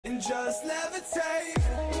just levitate.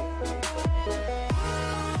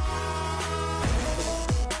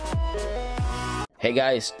 Hey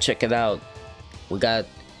guys, check it out. We got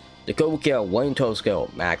the Kotobukiya 1/12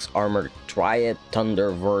 scale max armor Triad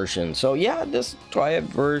Thunder version. So yeah, this Triad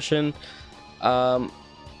version,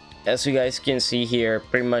 as you guys can see here,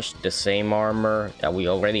 pretty much the same armor that we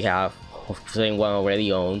already have, same one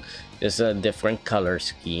already owned. There's a different color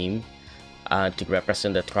scheme to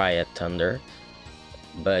represent the Triad Thunder,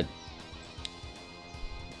 but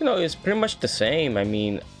you know, it's pretty much the same. I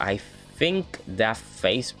mean, I think that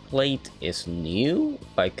faceplate is new,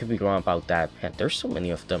 but I could be wrong about that. Man, there's so many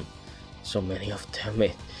of them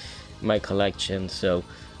in my collection. So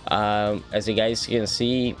as you guys can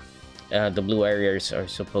see, the blue areas are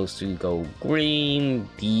supposed to go green,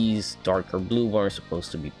 these darker blue ones are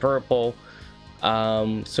supposed to be purple.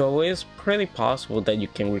 So it's pretty possible that you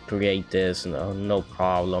can recreate this, no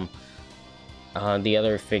problem. The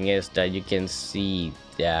other thing is that you can see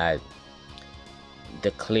that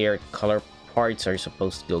the clear color parts are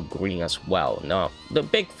supposed to go green as well. Now the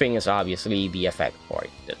big thing is obviously the effect part,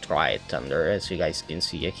 the Triad Thunder, as you guys can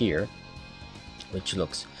see it here, which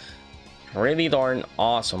looks pretty darn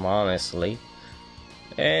awesome, honestly.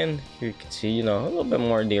 And here you can see, you know, a little bit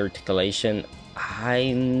more of the articulation.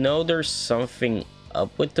 I know there's something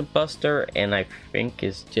up with the buster, and I think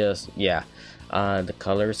it's just, yeah, the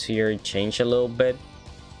colors here change a little bit,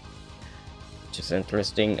 which is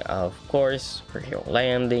interesting, of course, for your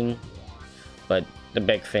landing. But the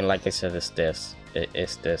big thing, like I said, is this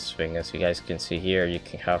thing. As you guys can see here, you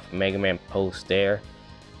can have Mega Man pose there,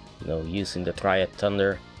 you know, using the Triad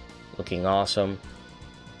Thunder, looking awesome.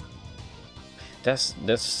 That's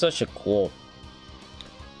such a cool,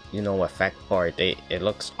 you know, effect part. It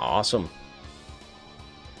looks awesome.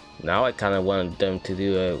 Now I kind of want them to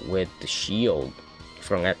do it with the shield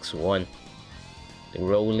from X1, the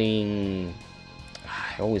rolling,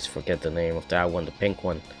 I always forget the name of that one, the pink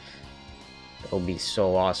one. That would be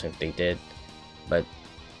so awesome if they did. But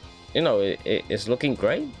you know, it's looking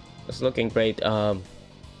great. It's looking great. The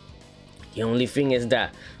only thing is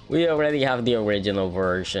that we already have the original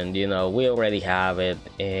version, you know, we already have it.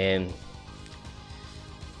 And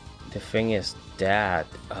the thing is that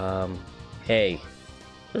hey,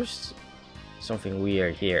 there's something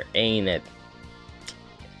weird here, ain't it?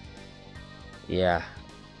 Yeah,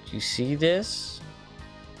 you see this?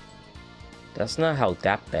 That's not how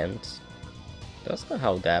that bends. That's not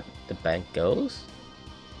how the bend goes.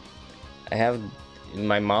 I have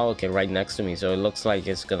my model kit right next to me, so it looks like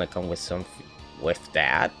it's gonna come with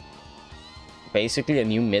that. Basically a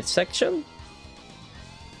new midsection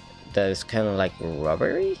that is kind of like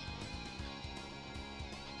rubbery.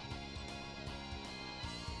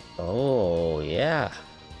 Oh yeah,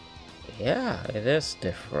 yeah, it is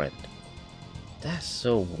different. That's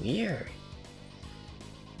so weird.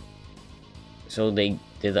 So they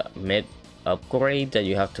did a mid upgrade that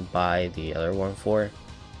you have to buy the other one for.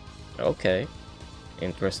 Okay,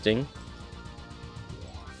 interesting.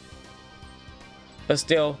 But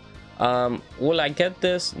still, will I get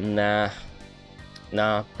this? Nah,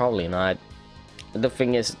 probably not. The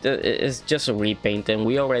thing is, it's just a repaint, and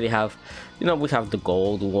we already have, you know, we have the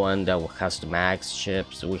gold one that has the max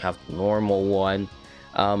chips, we have the normal one.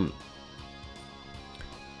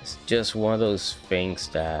 It's just one of those things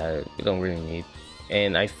that we don't really need.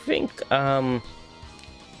 And I think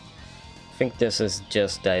this is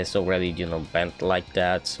just that it's already, you know, bent like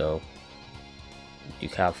that, so you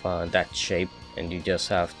have that shape, and you just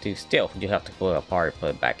have to pull it apart, put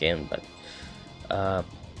it back in. But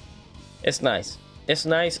it's nice. It's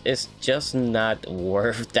nice. It's just not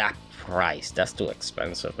worth that price. That's too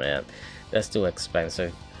expensive, man. That's too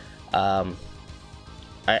expensive.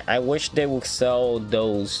 I wish they would sell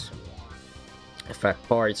those effect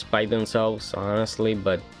parts by themselves, honestly,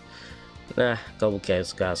 but nah,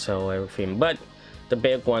 Kotobukiya's gotta sell everything. But the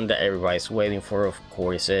big one that everybody's waiting for, of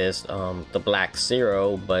course, is the Black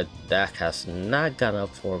Zero, but that has not gone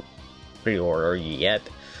up for pre-order yet.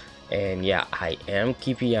 And yeah, I am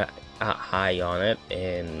keeping a eye on it,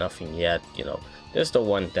 and nothing yet. You know, this is the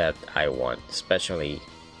one that I want, especially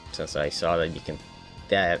since I saw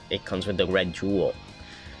that it comes with the red jewel,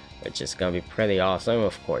 which is gonna be pretty awesome,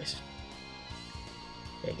 of course.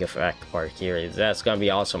 Big effect part here, that's gonna be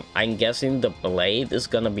awesome. I'm guessing the blade is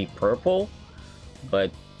gonna be purple, but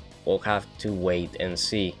we'll have to wait and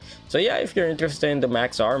see. So yeah, if you're interested in the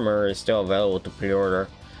max armor, it's still available to pre-order.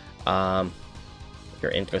 If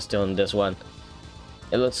you're interested in this one,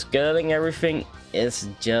 it looks good and everything. It's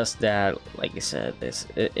just that, like I said,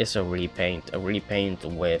 it's a repaint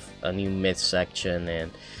with a new midsection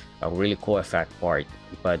and a really cool effect part.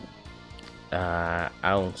 But I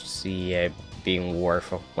don't see it being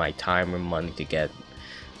worth of my time and money to get,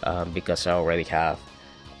 because I already have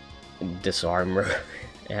this armor.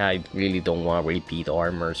 And I really don't want repeat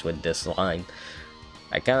armors with this line.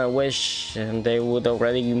 I kind of wish they would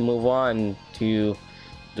already move on to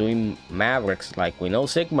doing Mavericks. Like, we know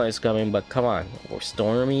Sigma is coming, but come on, or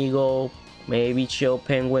Storm Eagle, maybe Chill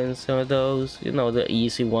Penguin, some of those, you know, the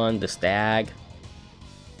easy one, the Stag,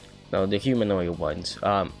 no, the humanoid ones.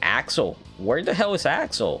 Axel, where the hell is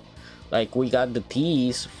Axel? Like, we got the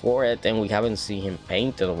tease for it and we haven't seen him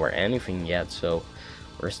painted or anything yet, so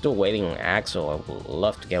we're still waiting on Axel. I would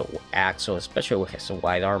love to get Axel, especially with his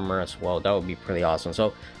white armor as well. That would be pretty awesome.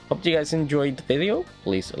 So hope you guys enjoyed the video.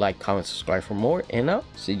 Please like, comment, subscribe for more, and I'll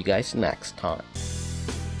see you guys next time.